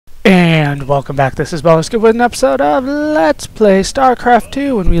And welcome back. This is Baller's Good with an episode of Let's Play Starcraft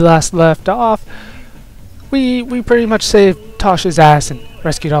 2. When we last left off, we pretty much saved Tosh's ass and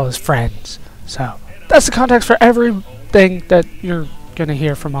rescued all his friends. So, that's the context for everything that you're gonna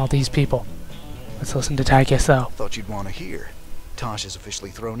hear from all these people. Let's listen to Tychus, though. Thought you'd want to hear. Tosh is officially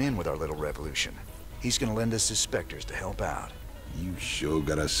thrown in with our little revolution. He's gonna lend us his Spectres to help out. You sure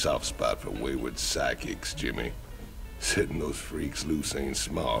got a soft spot for wayward psychics, Jimmy. Setting those freaks loose ain't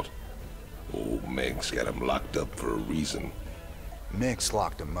smart. Old Meg's got him locked up for a reason. Meg's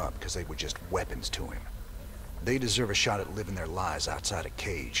locked him up because they were just weapons to him. They deserve a shot at living their lives outside a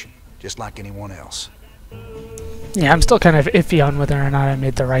cage, just like anyone else. Yeah, I'm still kind of iffy on whether or not I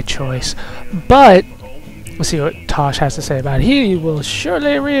made the right choice. But, we'll see what Tosh has to say about it. He will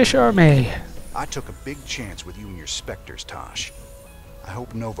surely reassure me. I took a big chance with you and your Spectres, Tosh. I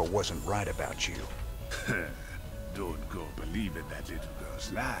hope Nova wasn't right about you. Don't go believing that little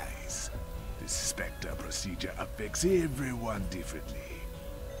girl's lies. The Spectre procedure affects everyone differently.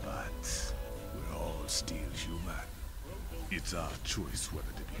 But we're all still human. It's our choice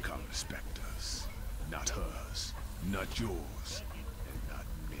whether to become Spectres. Not hers, not yours, and not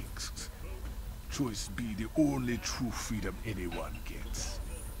Meg's. Choice be the only true freedom anyone gets.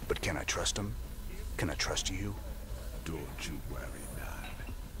 But can I trust him? Can I trust you? Don't you worry, man.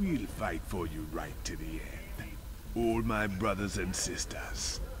 We'll fight for you right to the end. All my brothers and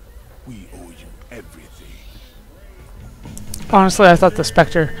sisters. We owe you everything. Honestly, I thought the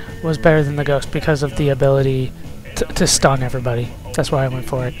Spectre was better than the Ghost because of the ability to stun everybody. That's why I went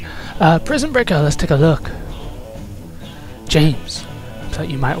for it. Prison Breaker, let's take a look. James, I thought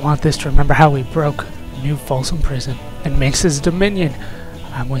you might want this to remember how we broke New Folsom Prison and Mix's Dominion.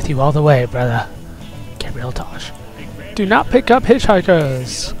 I'm with you all the way, brother. Gabriel Tosh. Do not pick up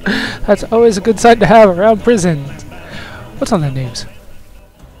hitchhikers. That's always a good sight to have around prisons. What's on the news?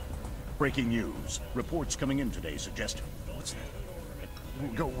 Breaking news. Reports coming in today suggest... What's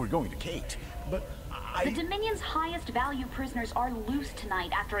that? We're going to Kate, but The Dominion's highest value prisoners are loose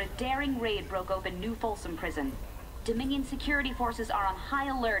tonight after a daring raid broke open New Folsom Prison. Dominion security forces are on high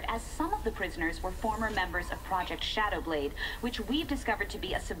alert as some of the prisoners were former members of Project Shadowblade, which we've discovered to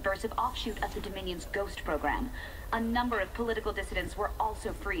be a subversive offshoot of the Dominion's Ghost program. A number of political dissidents were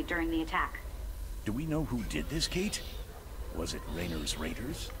also freed during the attack. do we know who did this, Kate? Was it Raynor's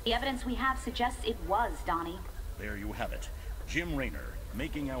Raiders? The evidence we have suggests it was, Donnie. There you have it. Jim Raynor,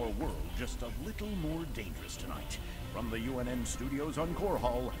 making our world just a little more dangerous tonight. From the UNN studios on Core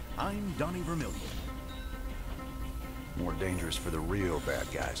Hall, I'm Donnie Vermillion. More dangerous for the real bad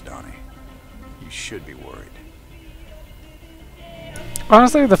guys, Donnie. You should be worried.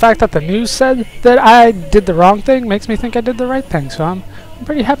 Honestly, the fact that the news said that I did the wrong thing makes me think I did the right thing, so I'm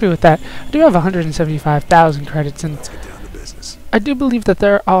pretty happy with that. I do have 175,000 credits, and Let's get down to business. I do believe that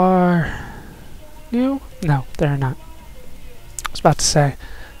there are... No, there are not. I was about to say,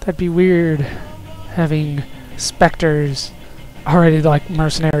 that'd be weird having Spectres already like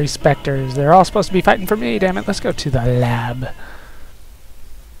mercenary Spectres. They're all supposed to be fighting for me, damn it. Let's go to the lab.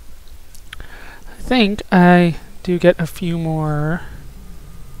 I think I do get a few more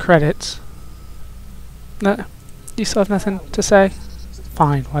credits. No, you still have nothing to say?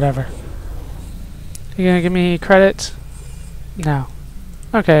 Fine, whatever. You gonna give me credits? No.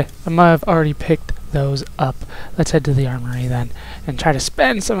 Okay, I might have already picked those up. Let's head to the armory then and try to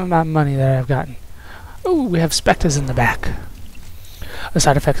spend some of my money that I've gotten. Ooh, we have Spectres in the back. A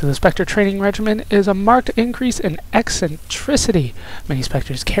side effect of the Spectre training regimen is a marked increase in eccentricity. Many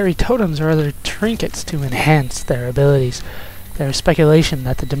Spectres carry totems or other trinkets to enhance their abilities. There is speculation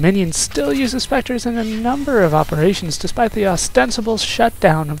that the Dominion still uses Spectres in a number of operations despite the ostensible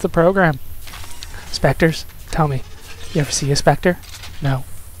shutdown of the program. Spectres? Tell me, you ever see a Spectre? No,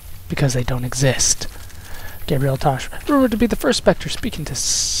 because they don't exist. Gabriel Tosh, rumored to be the first Spectre speaking to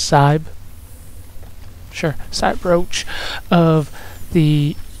Cyb. Sure, Cyb Roach of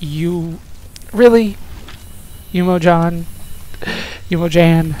the Umojan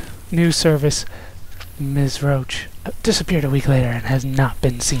news service. Ms. Roach disappeared a week later and has not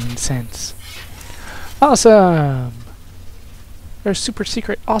been seen since. Awesome! They're super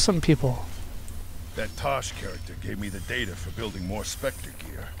secret awesome people. That Tosh character gave me the data for building more Spectre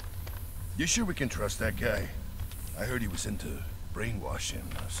gear. You sure we can trust that guy? I heard he was into brainwashing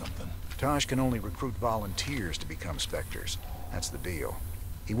or something. Tosh can only recruit volunteers to become Spectres. That's the deal.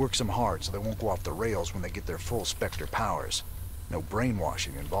 He works them hard so they won't go off the rails when they get their full Spectre powers. No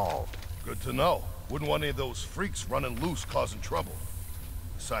brainwashing involved. Good to know. Wouldn't want any of those freaks running loose causing trouble.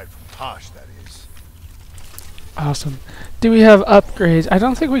 Aside from Tosh, that is. Awesome. Do we have upgrades? I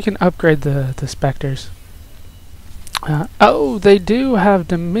don't think we can upgrade the Spectres. Oh, they do have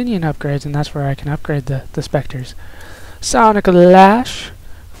Dominion upgrades, and that's where I can upgrade the Spectres. Sonic Lash.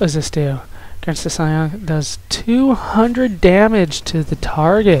 What does this do? Grants the Scion does 200 damage to the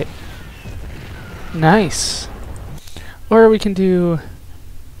target. Nice. Or we can do...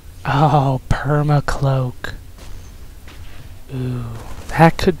 Oh, perma-cloak. Ooh,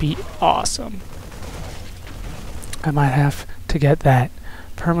 that could be awesome. I might have to get that.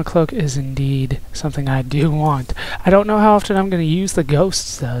 Perma-cloak is indeed something I do want. I don't know how often I'm going to use the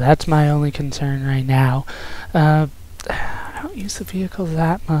ghosts, though. That's my only concern right now. I don't use the vehicle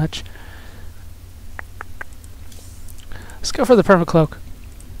that much. Let's go for the perma-cloak,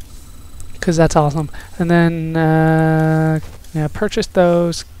 because that's awesome. And then, yeah, purchase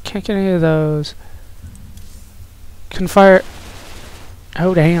those. Can't get any of those. Can fire...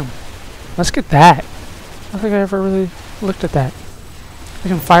 Oh, damn. Let's get that. I don't think I ever really looked at that. I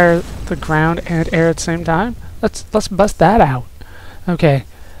can fire the ground and air at the same time. Let's bust that out. Okay.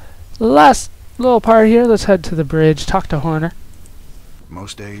 Last little part here. Let's head to the bridge. Talk to Horner.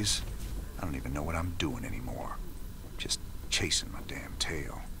 Most days, I don't even know what I'm doing anymore. Just chasing my damn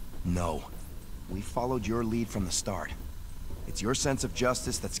tail. No. We followed your lead from the start. It's your sense of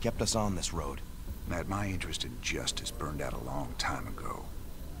justice that's kept us on this road. Matt, my interest in justice burned out a long time ago.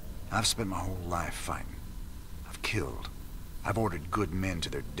 I've spent my whole life fighting. I've killed. I've ordered good men to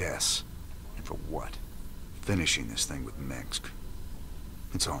their deaths. And for what? Finishing this thing with Mengsk.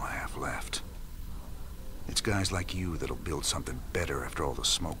 It's all I have left. It's guys like you that'll build something better after all the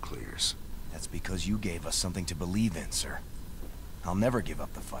smoke clears. That's because you gave us something to believe in, sir. I'll never give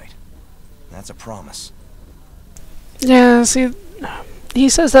up the fight. That's a promise. Yeah, see, he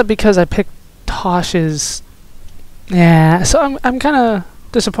says that because I picked Tosh's... Yeah, so I'm kind of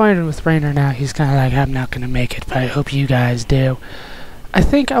disappointed with Raynor now. He's kind of like, I'm not going to make it, but I hope you guys do. I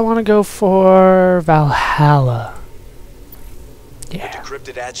think I want to go for Valhalla. Yeah. The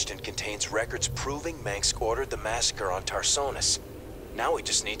decrypted adjutant contains records proving Mengsk ordered the massacre on Tarsonis. Now we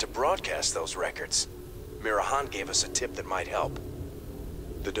just need to broadcast those records. Mirahan gave us a tip that might help.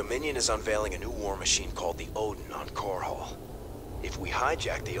 The Dominion is unveiling a new war machine called the Odin on Korhal. If we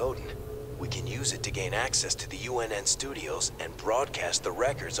hijack the Odin, we can use it to gain access to the UNN studios and broadcast the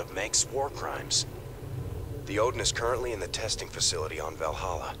records of Mengsk's war crimes. The Odin is currently in the testing facility on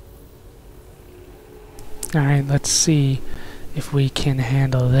Valhalla. Alright, let's see if we can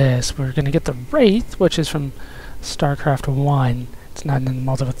handle this. We're going to get the Wraith, which is from Starcraft 1. It's not in the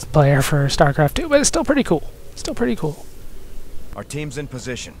multiplayer for Starcraft 2, but it's still pretty cool. Still pretty cool. Our team's in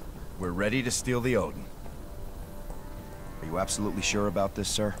position. We're ready to steal the Odin. Are you absolutely sure about this,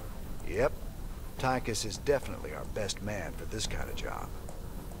 sir? Yep. Tychus is definitely our best man for this kind of job.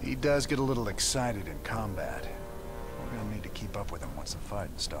 He does get a little excited in combat. We're gonna need to keep up with him once the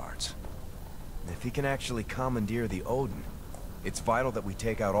fighting starts. If he can actually commandeer the Odin, it's vital that we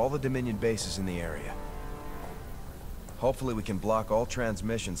take out all the Dominion bases in the area. Hopefully we can block all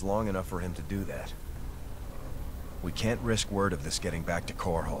transmissions long enough for him to do that. We can't risk word of this getting back to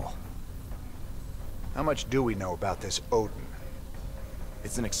Korhal. How much do we know about this Odin?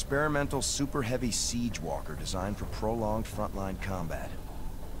 It's an experimental super heavy siege walker designed for prolonged frontline combat.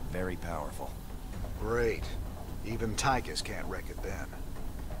 Very powerful. Great. Even Tychus can't wreck it then.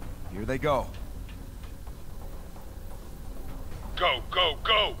 Here they go. Go, go,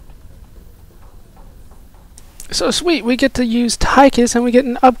 go! So sweet, we get to use Tychus and we get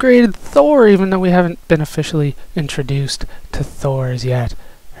an upgraded Thor, even though we haven't been officially introduced to Thors yet.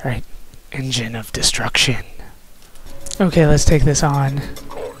 Alright, Engine of Destruction. Okay, let's take this on. Of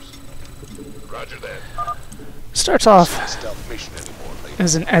course. Roger that. Starts off Stealth mission anymore, lady.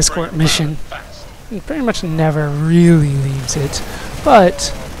 as an escort mission. Fast. It pretty much never really leaves it, but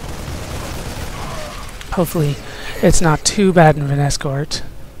hopefully it's not too bad of an escort.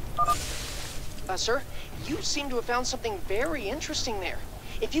 Sir, you seem to have found something very interesting there.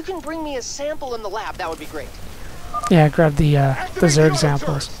 If you can bring me a sample in the lab, that would be great. Yeah, grab the Zerg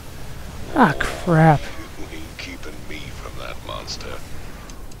samples. Ah, crap. You ain't keeping me from that monster.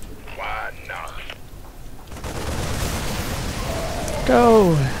 Why not?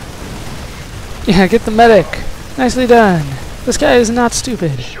 Go! Yeah, get the medic! Nicely done! This guy is not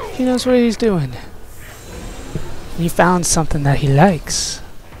stupid. He knows what he's doing. He found something that he likes.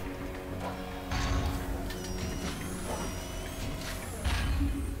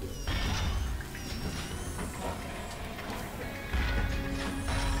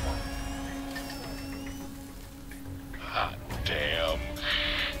 Hot damn.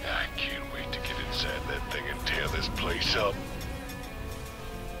 I can't wait to get inside that thing and tear this place up.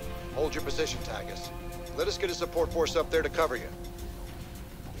 Hold your position, Tychus. Let us get a support force up there to cover you.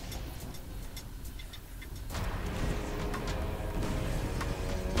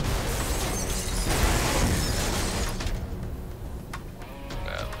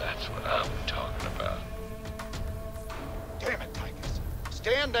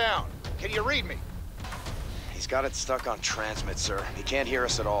 going down. Can you read me? He's got it stuck on transmit, sir. He can't hear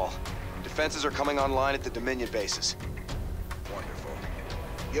us at all. Defenses are coming online at the Dominion bases. Wonderful.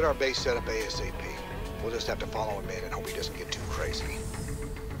 Get our base set up ASAP. We'll just have to follow him in and hope he doesn't get too crazy.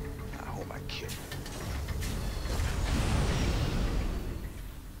 I hope my kid.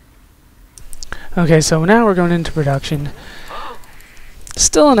 Okay, so now we're going into production.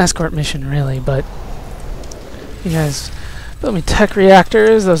 Still an escort mission, really, but you guys built me tech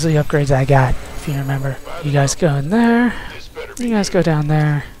reactors. Those are the upgrades I got, if you remember. You guys go in there. You guys go down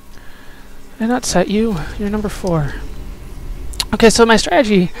there. Did I not set you? You're number 4. Okay, so my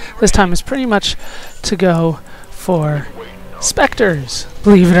strategy this time is pretty much to go for Spectres,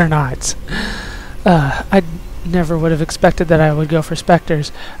 believe it or not. I never would have expected that I would go for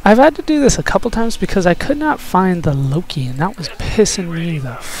Spectres. I've had to do this a couple times because I could not find the Loki, and that was pissing me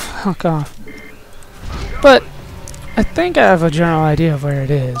the fuck off. But I think I have a general idea of where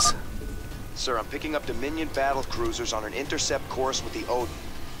it is. Sir, I'm picking up Dominion battle cruisers on an intercept course with the Odin.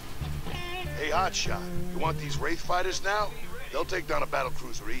 Hey, Hotshot, you want these Wraith fighters now? They'll take down a battle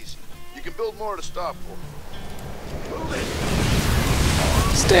cruiser easy. You can build more at a starport. Move it!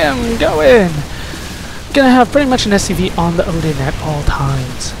 Stim, go in! Gonna have pretty much an SCV on the Odin at all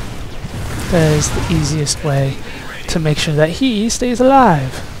times. That is the easiest way to make sure that he stays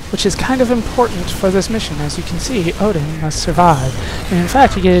alive, which is kind of important for this mission. As you can see, Odin must survive. And in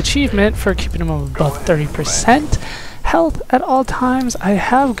fact, you get an achievement for keeping him above 30% health at all times. I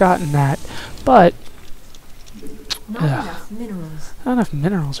have gotten that, but not enough minerals. Not enough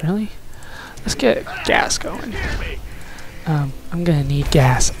minerals, really? Let's get gas going. I'm gonna need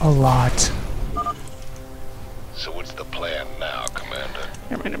gas a lot. So what's the plan now, Commander?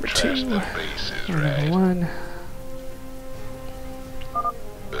 You're my number 2. Trash the bases, You're right? number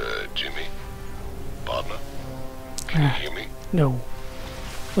 1. Jimmy? Partner? Can you hear me? No.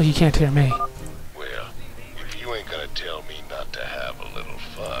 Well, you can't hear me. Well, if you ain't gonna tell me not to have a little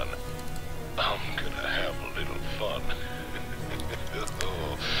fun, I'm gonna have a little fun.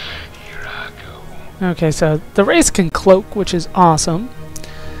 Oh, here I go. Okay, so the race can cloak, which is awesome.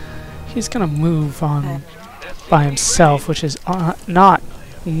 He's gonna move on by himself, which is not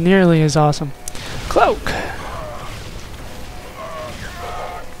nearly as awesome. Cloak!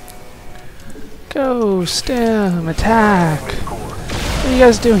 Go, stem, attack! What are you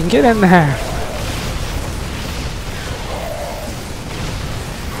guys doing? Get in there!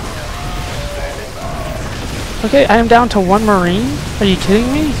 Okay, I am down to 1 Marine? Are you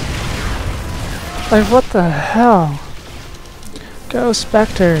kidding me? Like, what the hell? Go,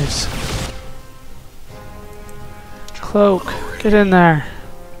 Spectres! Cloak, get in there.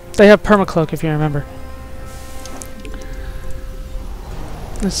 They have perma-cloak, if you remember.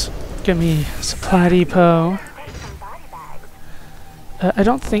 Let's give me supply depot. I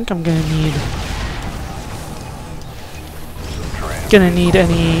don't think I'm gonna need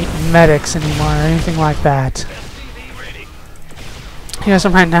any medics anymore or anything like that. Yes,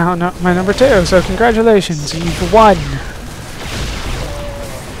 I'm right now my number 2, so congratulations, you've won.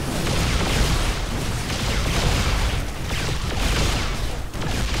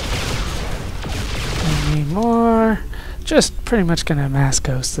 More. Just pretty much gonna mass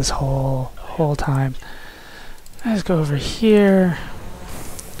ghost this whole time. Let's go over here.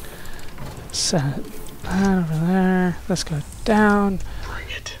 Set that over there. Let's go down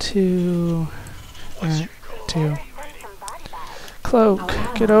to 2. Cloak,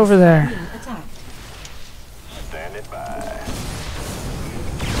 get over there. Standing by.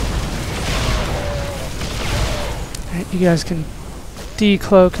 Alright, you guys can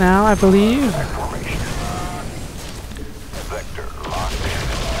decloak now, I believe.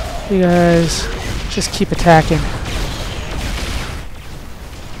 You guys just keep attacking.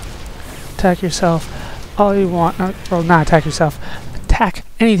 Attack yourself all you want. Well, not attack yourself. Attack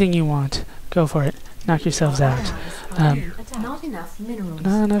anything you want. Go for it. Knock yourselves out. Not enough minerals.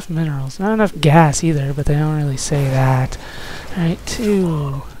 Not enough minerals. Not enough gas either, but they don't really say that. Alright,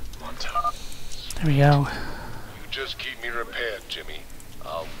 2. There we go. You just keep me repaired, Jimmy.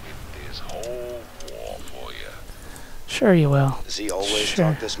 I'll win this whole war for you. Sure you will. Does he always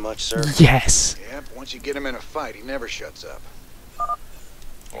Sure. talk this much, sir? Yes. Yep, once you get him in a fight, he never shuts up.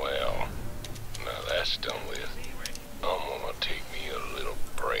 Well, now that's done with. I'm gonna take me a little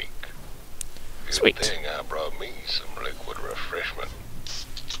break. Good Sweet. thing I brought me some liquid refreshment.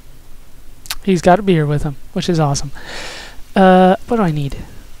 He's got a beer with him, which is awesome. What do I need?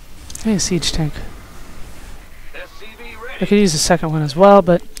 I need a siege tank. I could use the second one as well,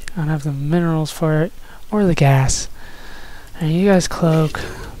 but I don't have the minerals for it, or the gas. And you guys cloak.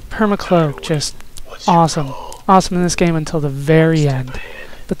 Perma-cloak, just awesome. Awesome in this game until the very end.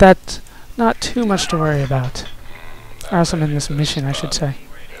 But that's not too much to worry about. Or else I'm in this mission, I should say.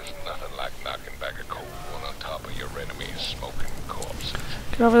 There's nothing like knocking back a cold one on top of your enemy's smoking corpse.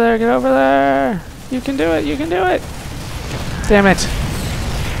 Get over there, get over there! You can do it, you can do it! Damn it!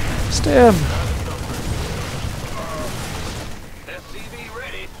 Stim! SCV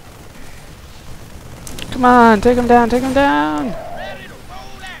ready. Come on, take him down, take him down!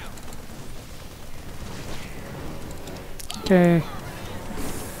 Okay.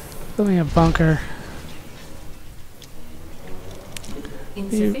 Build me a bunker.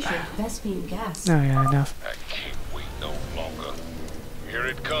 Insufficient Vespine gas. No, yeah, enough. I can't wait no longer. Here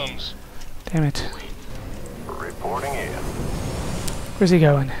it comes. Damn it. Reporting in. Where's he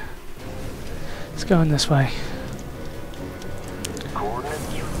going? He's going this way. Coordinates.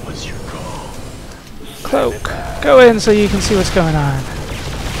 What's your call? Cloak! Go in so you can see what's going on.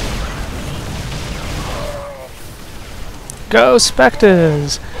 Go,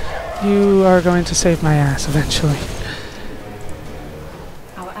 Spectres! You are going to save my ass eventually.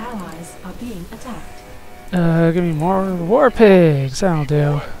 Our allies are being attacked. Give me more war pigs. That'll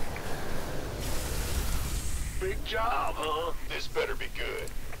do. Big job, huh? This better be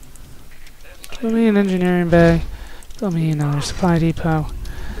good. Build me an engineering bay. Build me another supply depot.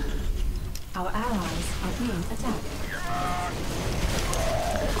 Our allies are being attacked.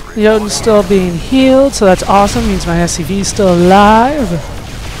 The Odin's still being healed, so that's awesome. Means my SCV is still alive.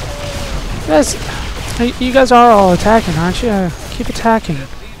 You guys are all attacking, aren't you? Keep attacking.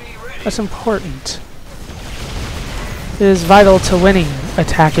 That's important. It is vital to winning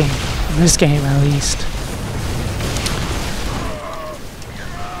attacking in this game, at least.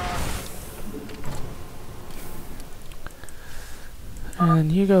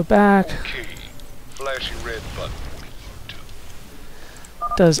 And you go back. Okay. Flashy red button.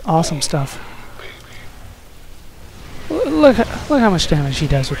 Does awesome stuff. Look how much damage he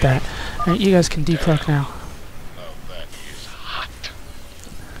does with that. Alright, you guys can decloak now. Oh, that is hot.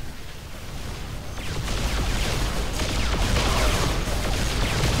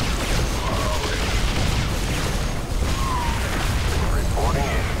 Reporting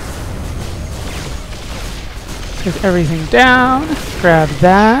in. Take everything down. Grab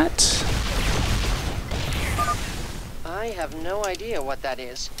that. I have no idea what that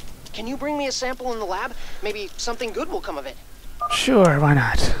is. Can you bring me a sample in the lab? Maybe something good will come of it. Sure, why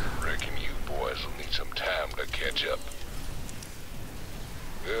not? Reckon you boys will need some time to catch up.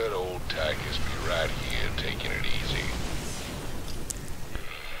 Good old Tychus be right here taking it easy.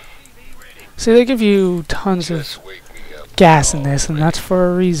 See, they give you tons Just of wake me up. gas in this, and that's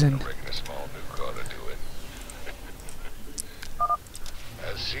for a reason. I reckon a small nuke ought to do it.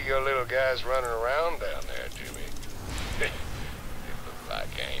 I see your little guys running around down there, Jimmy. They look like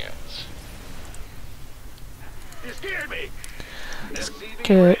ants. You scared me.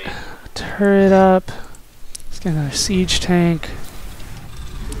 Get a turret up. Let's get another siege tank.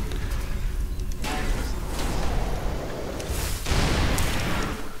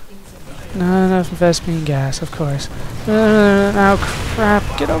 Not enough Vespine gas, of course. Oh crap,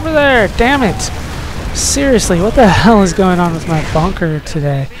 get over there! Damn it! Seriously, what the hell is going on with my bunker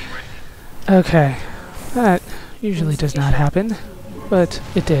today? Okay, that usually does not happen, but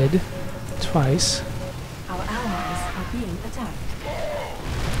it did. Twice. Our allies are being attacked.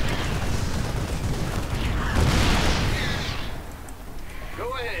 Go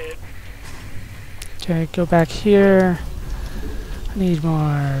ahead. Okay, go back here. I need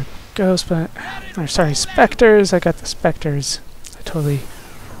more Spectres. I got the Spectres. I totally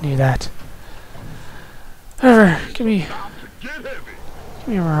knew that. Whatever, give me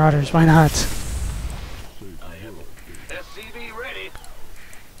Marauders, why not? SCV ready.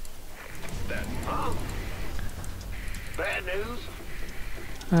 Bad news.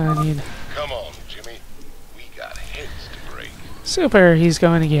 I need... Come on, Jimmy. We got heads to break. Super, he's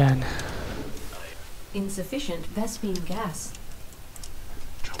going again. Insufficient Vespine gas.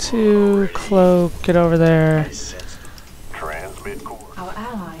 2, cloak, get over there. Transmit core. Our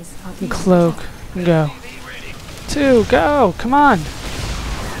allies are being And cloak, and go. 2, go, come on.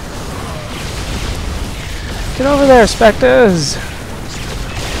 Get over there, Spectres.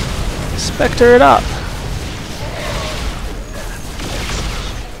 Spectre it up.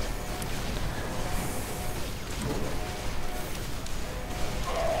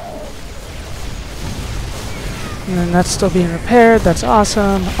 And then that's still being repaired. That's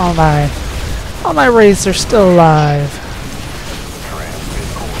awesome. All my wraiths are still alive.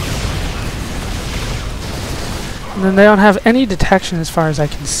 And then they don't have any detection as far as I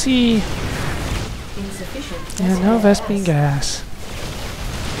can see. insufficient. And no Vespine gas.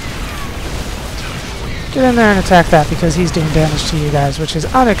 Get in there and attack that because he's doing damage to you guys, which is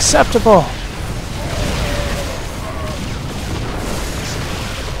unacceptable.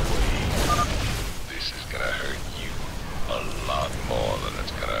 This is gonna hurt you a lot more than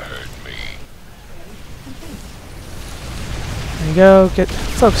it's gonna hurt me. There you go. Get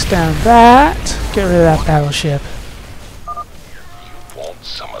focus down that. Get rid of that battleship. You want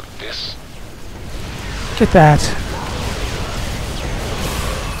some of this? Get that.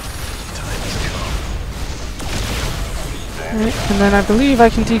 Right, and then I believe I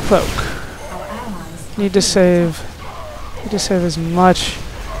can decloak. Need to save as much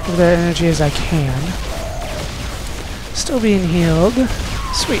of their energy as I can. Still being healed.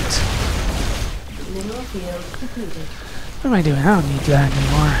 Sweet. What am I doing? I don't need that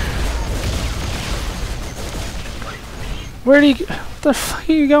anymore. Where the fuck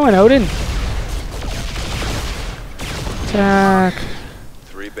are you going, Odin? Attack.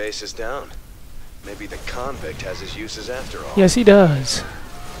 3 bases down. Maybe the convict has his uses after all. Yes, he does.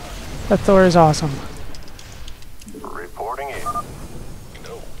 That Thor is awesome. Reporting in. You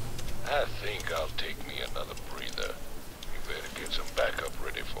know, I think I'll take me another breather. You better get some backup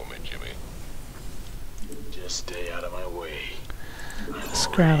ready for me, Jimmy. Just stay out of my way. Let's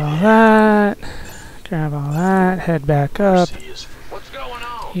grab all that. Grab all that. Head back up. What's going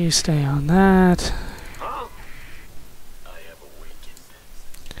on? You stay on that. Huh? I have awakened.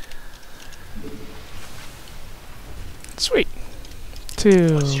 Sweet.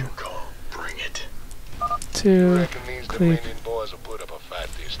 2. What's your call? Bring it. 2. Reckon these Click. Dominion boys will put up a fight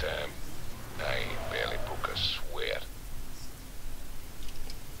this time. I ain't barely broke a sweat.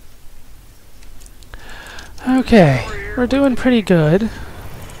 Okay. We're doing pretty good.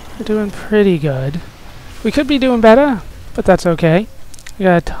 We're doing pretty good. We could be doing better, but that's okay. We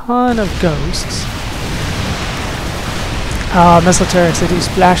got a ton of ghosts. Oh, missile turrets, they do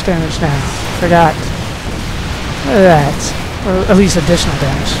splash damage now. Forgot. Look at that. Or at least additional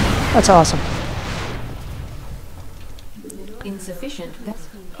damage. That's awesome. Insufficient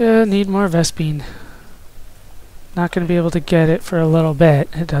Vespine. Yeah, need more Vespine. Not going to be able to get it for a little bit,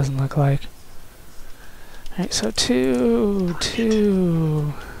 it doesn't look like. Alright, so 2,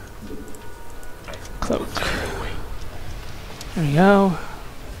 2. Cloak. There we go.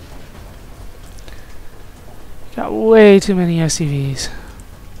 Got way too many SCVs.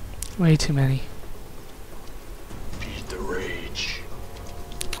 Way too many. Beat the rage.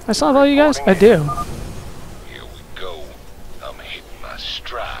 I still have all you guys? I do. Here we go. I'm hitting my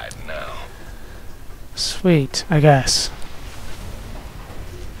stride now. Sweet, I guess.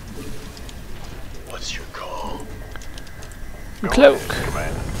 What's your call? Cloak. I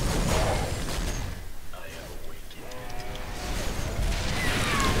have awakened.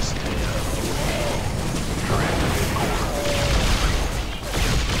 Just stay out of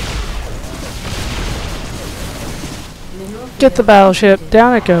Get the battleship.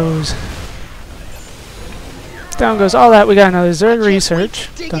 Down it goes. Down goes all that. We got another Zerg research.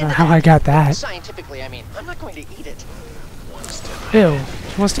 Don't know how I got that. Scientifically, I mean, I'm not going to eat it. Ew.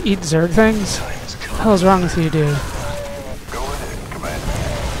 He wants to eat Zerg things? What the hell is wrong with you, dude? Go ahead, Commander.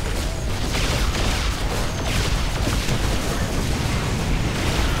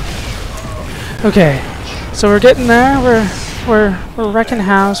 Okay. So we're getting there. We're wrecking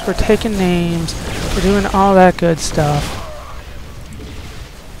house. We're taking names. We're doing all that good stuff.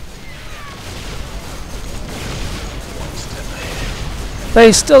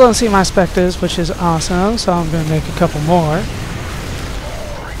 They still don't see my Spectres, which is awesome, so I'm going to make a couple more.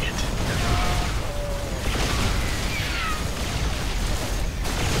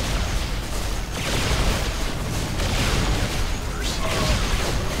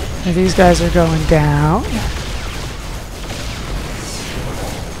 And these guys are going down.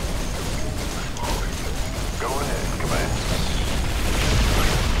 Go ahead, Commander.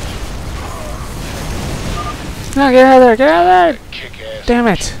 No, get out of there! Get out of there! Damn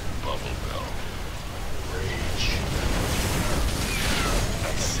it!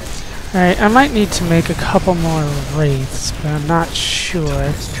 Alright, I might need to make a couple more wraiths, but I'm not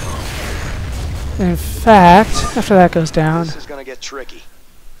sure. In fact, after that goes down... This is gonna get tricky.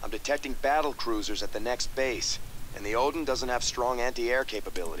 I'm detecting battle cruisers at the next base, and the Odin doesn't have strong anti-air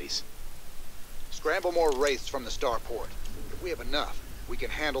capabilities. Scramble more wraiths from the starport. If we have enough, we can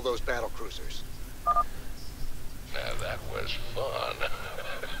handle those battle cruisers. Now that was fun.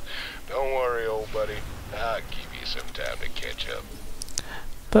 Don't worry, old buddy. I'll give you some time to catch up.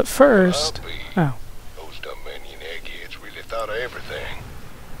 But first... Oh. Those Dominion eggheads really thought of everything.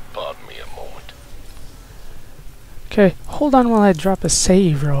 Pardon me a moment. Okay, hold on while I drop a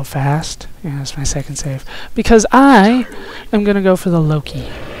save real fast. Yeah, that's my second save. Because I am going to go for the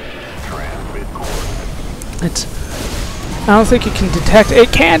Loki. It's... I don't think it can detect...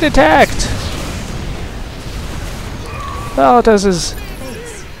 It can detect! All it does is...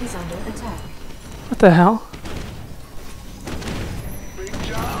 Base is under attack. What the hell?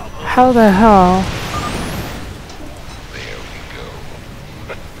 How the hell? There we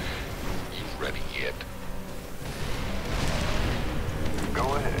go. You ready yet?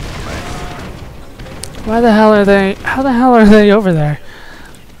 Go ahead, Commander. Why the hell are they... How the hell are they over there?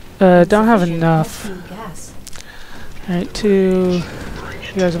 Don't have enough. Gas. Alright, 2.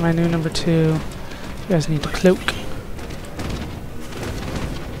 You guys are my new number 2. You guys need to cloak.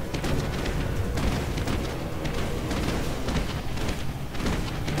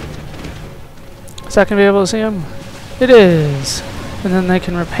 Is that going to be able to see them? It is! And then they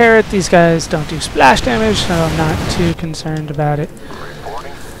can repair it. These guys don't do splash damage, so I'm not too concerned about it.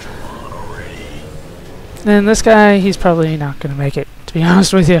 And this guy, he's probably not going to make it, to be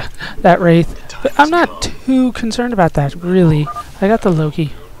honest with you, that Wraith. But I'm not too concerned about that, really. I got the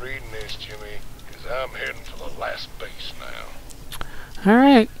Loki. Reading this, Jimmy, because I'm heading for the last base now.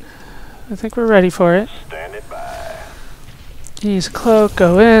 Alright. I think we're ready for it. Standing by. Use a cloak,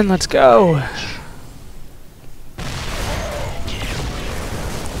 go in, let's go.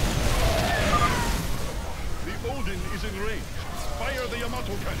 The Odin is in range. Fire the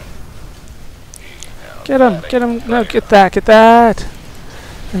Yamato cannon. Get him, no, get that.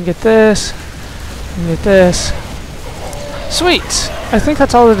 And get this, and get this. Sweet! I think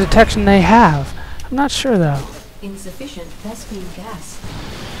that's all the detection they have. I'm not sure though. Insufficient Vespene gas.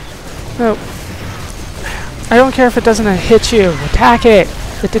 No. I don't care if it doesn't hit you. Attack it!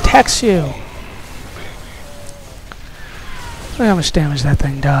 It detects you. Look how much damage that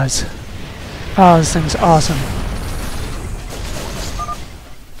thing does. Oh, this thing's awesome.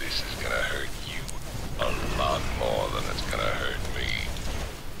 This is gonna hurt you a lot more than it's gonna hurt me.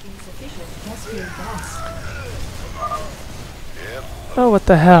 Insufficient Vespene gas. Yep. Oh, what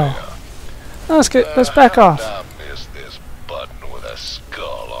the hell? Oh, let's back off. I missed this button with a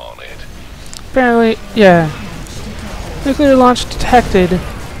skull on it. Apparently, yeah. Nuclear launch detected,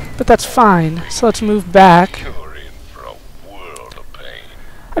 but that's fine. So let's move back. You're in for a world of pain.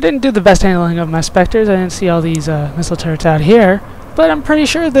 I didn't do the best handling of my Spectres. I didn't see all these missile turrets out here, but I'm pretty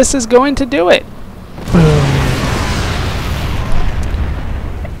sure this is going to do it. Boom.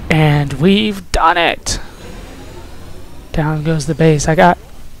 And we've done it. Down goes the base. I got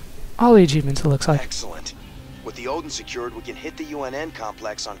all the achievements, it looks like. Excellent. With the Odin secured, we can hit the UNN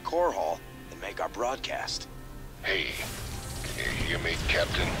complex on Core Hall and make our broadcast. Hey, can you hear me,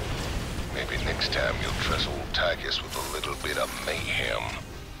 Captain? Maybe next time you'll trust old Tychus with a little bit of mayhem.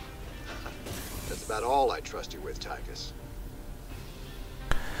 That's about all I trust you with, Tychus.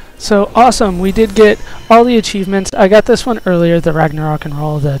 So awesome, we did get all the achievements. I got this one earlier, the Ragnarok and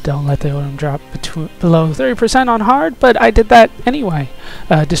Roll, the don't let the Odin drop below 30% on hard, but I did that anyway.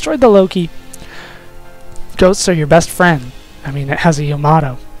 Destroyed the Loki. Ghosts are your best friend. I mean, it has a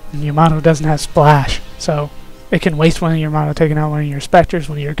Yamato, and Yamato doesn't have splash, so it can waste one of your Yamato taking out one of your Spectres,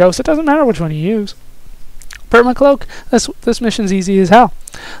 one of your Ghosts. It doesn't matter which one you use. Perma-cloak, this mission's easy as hell.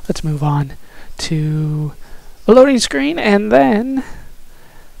 Let's move on to a loading screen, and then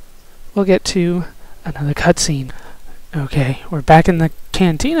we'll get to another cutscene. Okay, we're back in the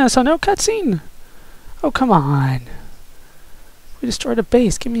cantina, so no cutscene. Oh, come on. We destroyed a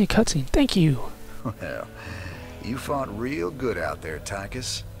base. Give me a cutscene. Thank you. Well, you fought real good out there,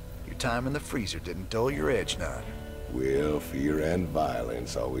 Tychus. Your time in the freezer didn't dull your edge none. Well, fear and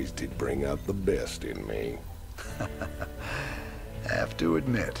violence always did bring out the best in me. Have to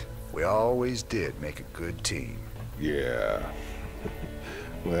admit, we always did make a good team. Yeah.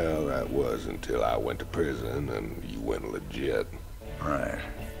 Well, that was until I went to prison and you went legit. Right.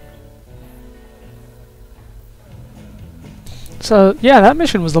 So, yeah, that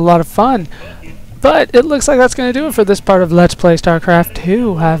mission was a lot of fun. But it looks like that's going to do it for this part of Let's Play Starcraft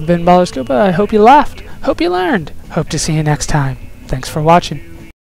 2. I've been Ballerscuba. I hope you laughed. Hope you learned. Hope to see you next time. Thanks for watching.